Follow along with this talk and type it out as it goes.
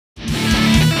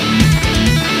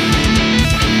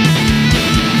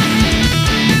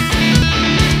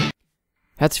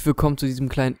Herzlich willkommen zu diesem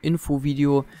kleinen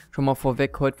Infovideo. Schon mal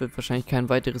vorweg, heute wird wahrscheinlich kein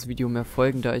weiteres Video mehr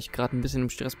folgen, da ich gerade ein bisschen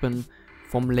im Stress bin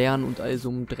vom Lernen und all so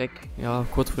einem Dreck. Ja,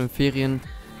 kurz vor den Ferien.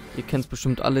 Ihr kennt es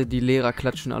bestimmt alle, die Lehrer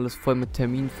klatschen alles voll mit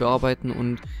Terminen für Arbeiten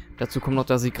und dazu kommt noch,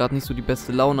 dass ich gerade nicht so die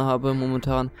beste Laune habe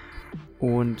momentan.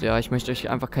 Und ja, ich möchte euch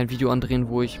einfach kein Video andrehen,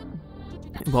 wo ich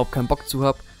überhaupt keinen Bock zu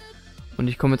habe. Und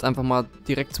ich komme jetzt einfach mal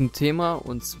direkt zum Thema,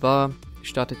 und zwar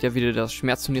startet ja wieder das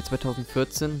Schmerz-Turnier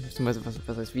 2014, beziehungsweise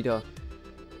was heißt wieder?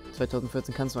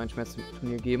 2014 kann es noch ein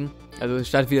Schmerz-Turnier geben. Also es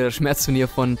startet wieder das Schmerz-Turnier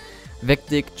von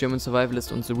Vectic, German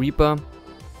Survivalist und The Reaper.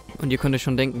 Und ihr könnt euch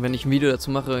schon denken, wenn ich ein Video dazu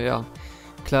mache, ja,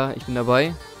 klar, ich bin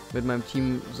dabei. Mit meinem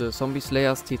Team The Zombie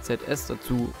Slayers, TZS,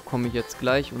 dazu komme ich jetzt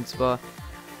gleich. Und zwar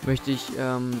möchte ich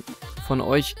von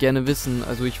euch gerne wissen,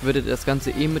 also ich würde das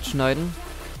Ganze mitschneiden.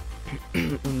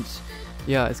 Und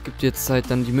ja, es gibt jetzt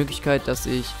halt dann die Möglichkeit, dass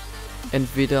ich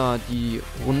entweder die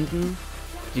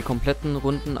kompletten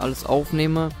Runden alles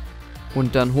aufnehme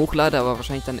und dann hochlade, aber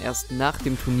wahrscheinlich dann erst nach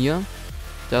dem Turnier,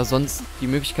 da sonst die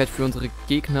Möglichkeit für unsere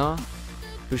Gegner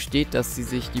besteht, dass sie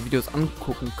sich die Videos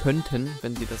angucken könnten,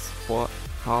 wenn sie das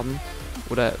vorhaben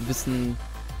oder wissen,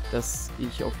 dass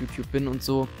ich auf YouTube bin und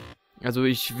so. Also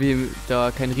ich will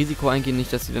da kein Risiko eingehen,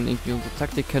 nicht, dass sie dann irgendwie unsere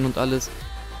Taktik kennen und alles.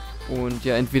 Und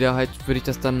ja, entweder halt würde ich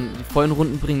das dann die vollen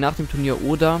Runden bringen nach dem Turnier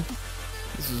oder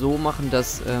so machen,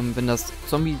 dass wenn das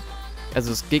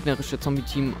das gegnerische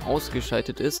Zombie-Team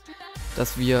ausgeschaltet ist,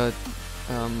 dass ich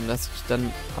dann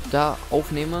ab da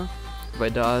aufnehme, weil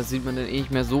da sieht man dann eh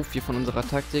nicht mehr so viel von unserer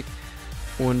Taktik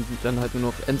und dann halt nur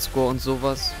noch Endscore und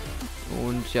sowas.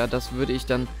 Und ja, das würde ich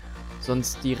dann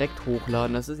sonst direkt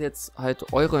hochladen. Das ist jetzt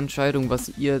halt eure Entscheidung, was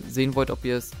ihr sehen wollt, ob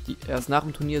ihr es erst nach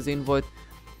dem Turnier sehen wollt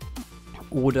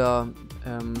oder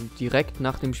direkt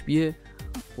nach dem Spiel.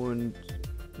 Und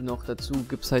noch dazu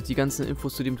gibt es halt die ganzen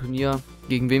Infos zu dem Turnier,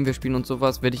 gegen wen wir spielen und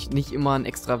sowas. Werde ich nicht immer ein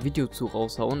extra Video zu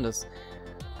raushauen, das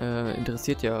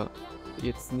interessiert ja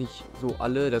jetzt nicht so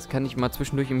alle, das kann ich mal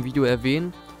zwischendurch im Video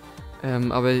erwähnen.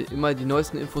 Aber immer die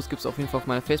neuesten Infos gibt es auf jeden Fall auf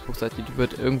meiner Facebook-Seite, die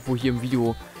wird irgendwo hier im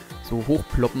Video so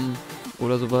hochploppen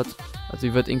oder sowas. Also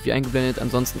die wird irgendwie eingeblendet,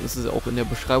 ansonsten ist es auch in der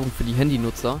Beschreibung für die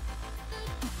Handynutzer.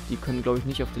 Die können, glaube ich,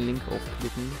 nicht auf den Link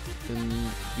aufklicken im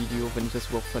Video, wenn ich das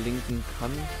überhaupt verlinken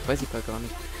kann. Weiß ich gar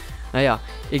nicht. Naja,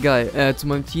 egal. Zu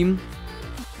meinem Team.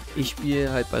 Ich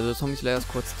spiele halt bei The Zombie Slayers,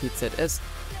 kurz TZS.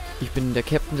 Ich bin der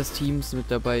Captain des Teams.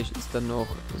 Mit dabei ist dann noch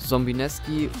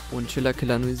Zombieneski und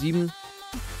ChillerKiller07.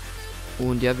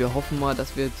 Und ja, wir hoffen mal,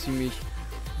 dass wir ziemlich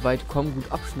weit kommen,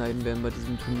 gut abschneiden werden bei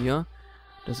diesem Turnier.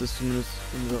 Das ist zumindest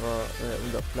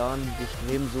unser Plan. Wir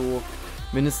streben so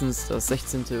mindestens das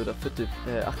 16. oder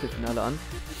 8. Finale an.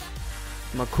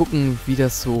 Mal gucken, wie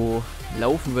das so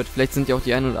laufen wird. Vielleicht sind ja auch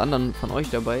die einen oder anderen von euch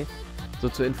dabei. So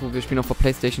zur Info, wir spielen auf der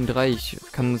PlayStation 3. Ich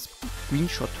kann einen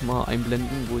Screenshot mal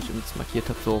einblenden, wo ich uns markiert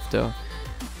habe, so auf der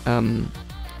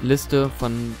Liste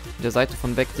von der Seite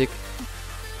von Vectic.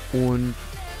 Und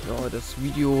ja, das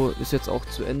Video ist jetzt auch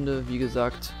zu Ende. Wie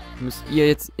gesagt, müsst ihr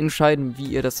jetzt entscheiden, wie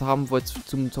ihr das haben wollt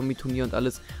zum Zombie-Turnier und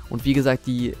alles. Und wie gesagt,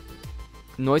 die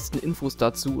neuesten Infos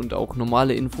dazu und auch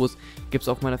normale Infos gibt es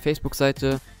auf meiner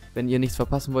Facebook-Seite. Wenn ihr nichts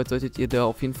verpassen wollt, solltet ihr da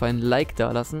auf jeden Fall ein Like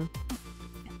da lassen.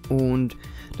 Und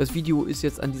das Video ist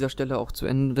jetzt an dieser Stelle auch zu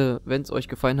Ende. Wenn es euch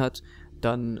gefallen hat,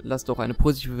 dann lasst doch eine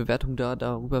positive Bewertung da.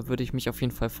 Darüber würde ich mich auf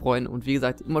jeden Fall freuen. Und wie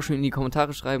gesagt, immer schön in die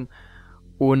Kommentare schreiben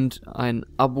und ein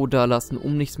Abo da lassen,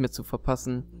 um nichts mehr zu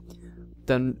verpassen.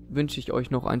 Dann wünsche ich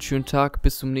euch noch einen schönen Tag.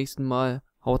 Bis zum nächsten Mal.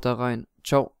 Haut da rein.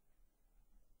 Ciao.